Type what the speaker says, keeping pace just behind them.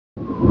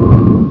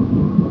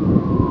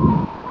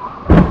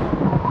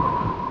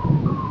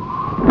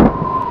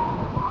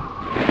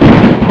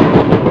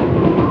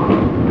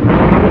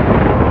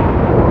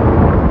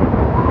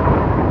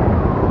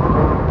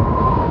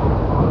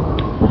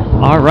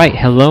Alright,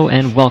 hello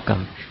and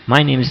welcome.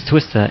 My name is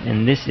Twista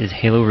and this is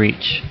Halo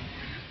Reach.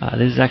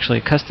 This is actually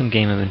a custom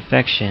game of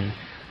Infection.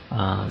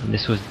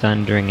 This was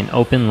done during an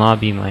open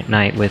lobby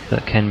night with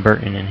Ken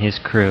Burton and his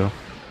crew.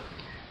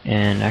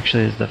 And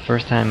actually this is the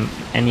first time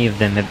any of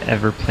them have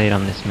ever played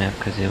on this map,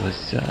 because it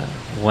was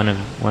one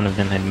of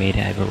them had made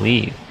it, I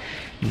believe.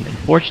 And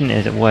unfortunate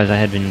as it was, I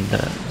had been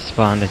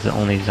spawned as the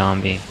only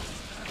zombie,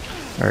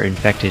 or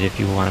infected if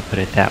you want to put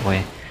it that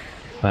way.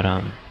 But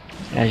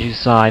as you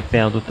saw, I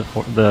failed with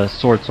the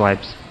sword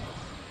swipes,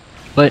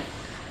 but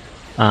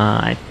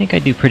I think I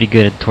do pretty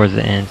good towards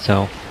the end.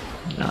 So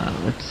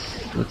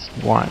let's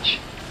watch.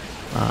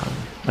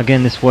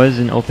 Again, this was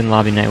an open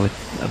lobby night with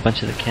a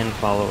bunch of the Ken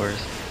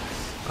followers.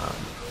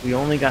 We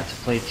only got to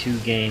play 2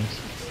 games,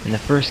 and the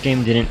first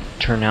game didn't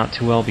turn out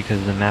too well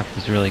because the map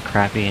was really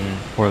crappy and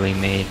poorly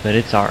made, but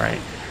it's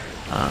alright.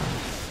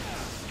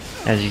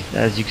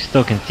 As you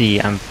still can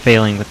see, I'm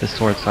failing with the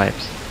sword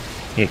swipes.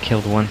 Get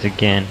killed once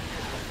again,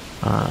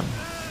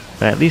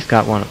 but at least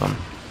got one of them.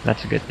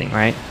 That's a good thing,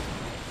 right?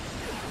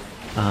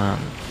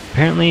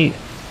 Apparently,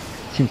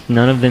 since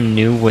none of them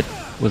knew what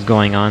was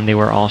going on, they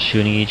were all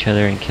shooting each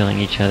other and killing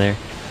each other.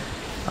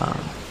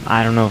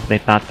 I don't know if they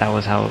thought that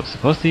was how it was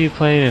supposed to be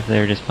played, if they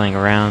were just playing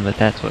around, but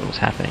that's what was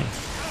happening.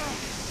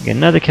 Get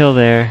another kill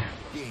there,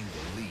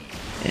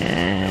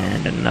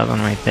 and another one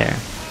right there.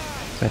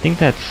 So I think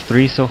that's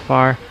 3 so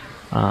far.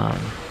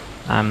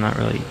 I'm not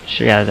really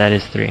sure. Yeah, that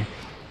is 3.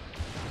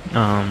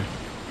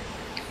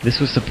 This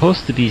was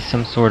supposed to be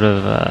some sort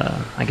of,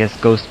 I guess,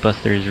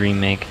 Ghostbusters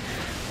remake,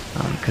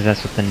 because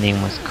that's what the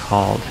name was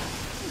called.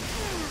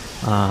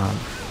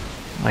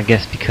 I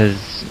guess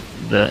because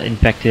the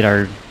infected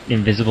are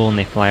invisible and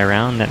they fly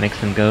around, that makes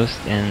them ghosts,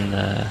 and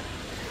the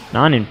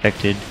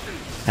non-infected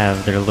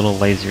have their little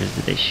lasers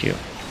that they shoot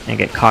and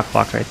get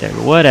cock-blocked right there.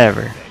 But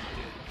whatever,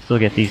 still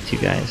get these 2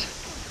 guys,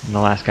 and the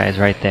last guy is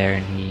right there,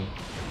 and he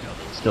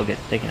still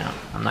gets taken out.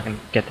 I'm not gonna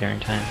get there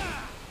in time.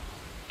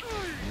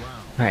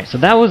 Alright, so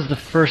that was the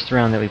first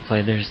round that we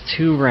played. There's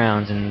 2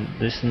 rounds, and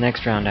this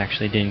next round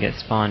actually didn't get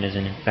spawned as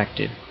an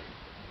infected.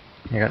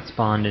 I got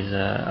spawned as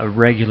a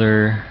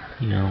regular,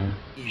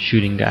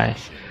 shooting guy.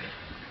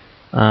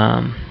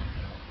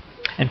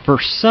 And for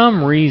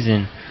some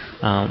reason,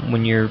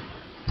 when you're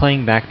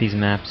playing back these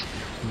maps,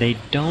 they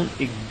don't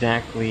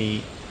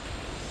exactly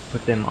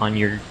put them on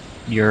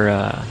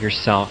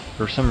yourself.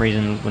 For some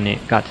reason, when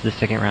it got to the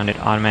second round, it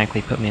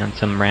automatically put me on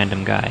some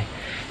random guy.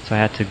 So I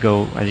had to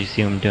go, as you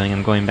see what I'm doing,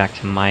 I'm going back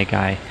to my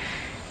guy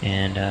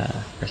and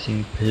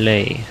pressing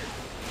play.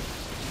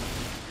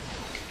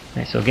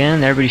 Okay, so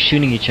again, everybody's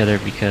shooting each other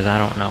because I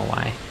don't know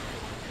why.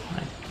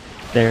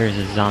 There's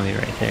a zombie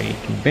right there. You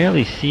can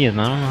barely see him.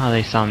 I don't know how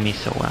they saw me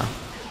so well.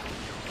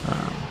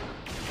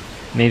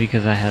 Maybe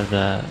because I have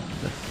the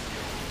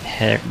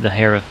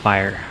hair of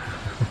fire.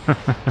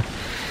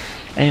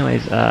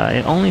 Anyways,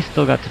 it only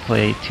still got to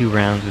play 2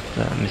 rounds with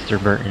Mr.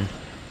 Burton,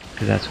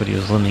 because that's what he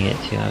was limiting it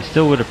to. I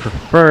still would have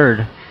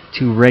preferred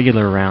 2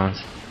 regular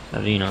rounds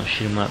of,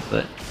 shoot him up,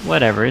 but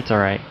whatever, it's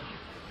alright.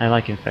 I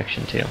like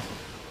Infection too.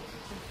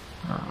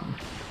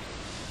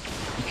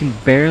 You can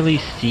barely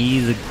see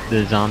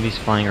the zombies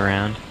flying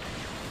around,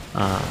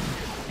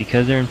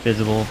 because they're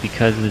invisible,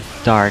 because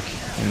it's dark,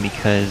 and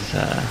because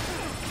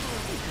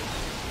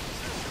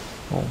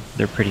well,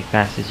 they're pretty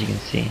fast, as you can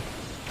see.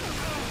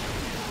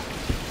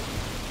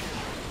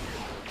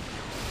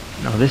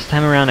 Now this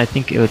time around, I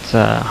think it's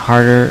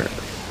harder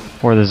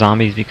for the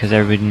zombies because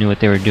everybody knew what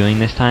they were doing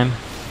this time.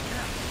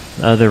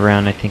 The other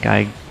round, I think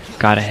I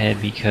got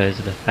ahead because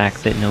of the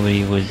fact that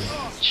nobody was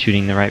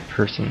shooting the right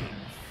person.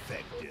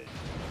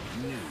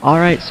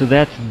 Alright, so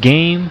that's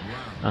game.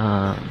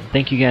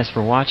 Thank you guys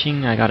for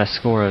watching. I got a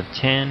score of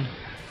 10.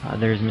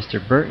 There's Mr.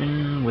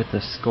 Burton with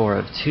a score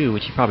of 2,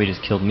 which he probably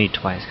just killed me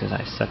twice because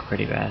I suck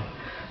pretty bad.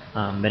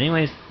 But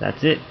anyways,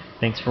 that's it.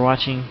 Thanks for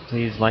watching.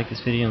 Please like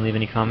this video and leave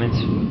any comments.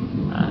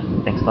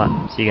 Thanks a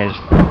lot. See you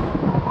guys.